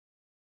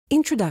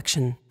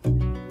Introduction.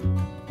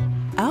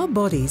 Our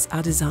bodies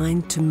are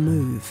designed to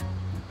move.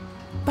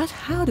 But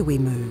how do we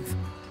move?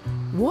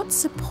 What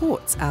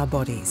supports our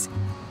bodies?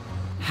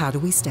 How do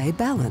we stay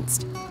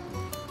balanced?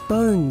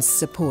 Bones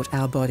support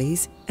our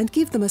bodies and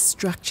give them a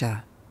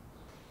structure.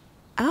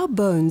 Our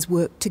bones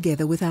work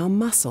together with our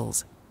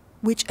muscles,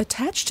 which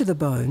attach to the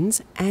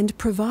bones and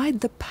provide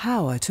the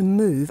power to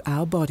move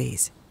our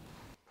bodies.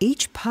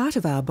 Each part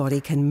of our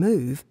body can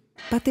move,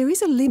 but there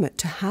is a limit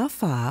to how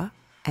far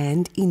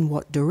and in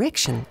what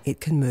direction it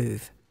can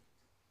move.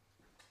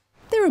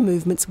 There are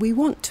movements we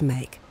want to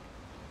make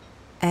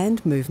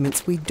and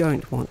movements we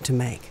don't want to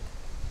make.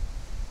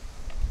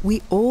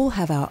 We all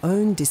have our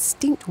own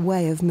distinct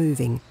way of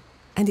moving,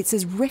 and it's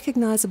as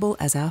recognizable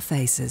as our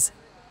faces.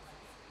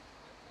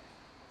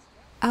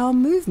 Our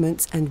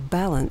movements and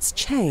balance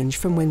change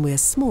from when we're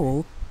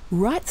small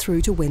right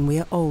through to when we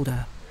are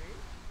older.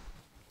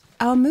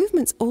 Our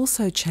movements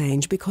also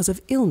change because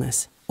of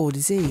illness or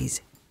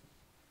disease.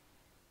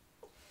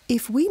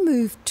 If we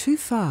move too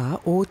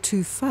far or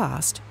too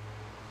fast,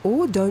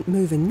 or don't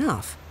move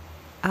enough,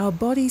 our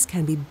bodies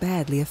can be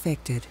badly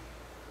affected.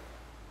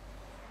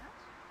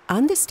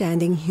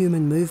 Understanding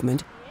human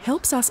movement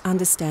helps us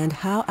understand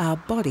how our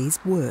bodies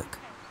work,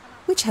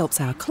 which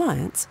helps our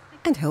clients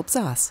and helps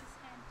us.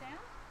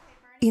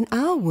 In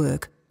our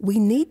work, we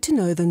need to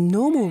know the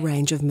normal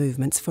range of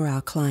movements for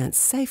our clients'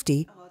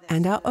 safety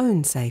and our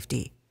own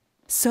safety,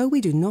 so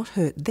we do not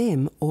hurt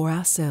them or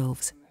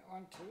ourselves.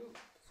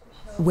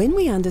 When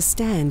we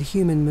understand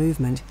human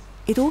movement,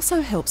 it also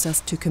helps us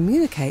to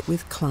communicate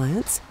with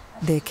clients,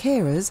 their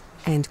carers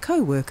and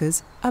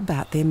co-workers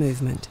about their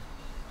movement.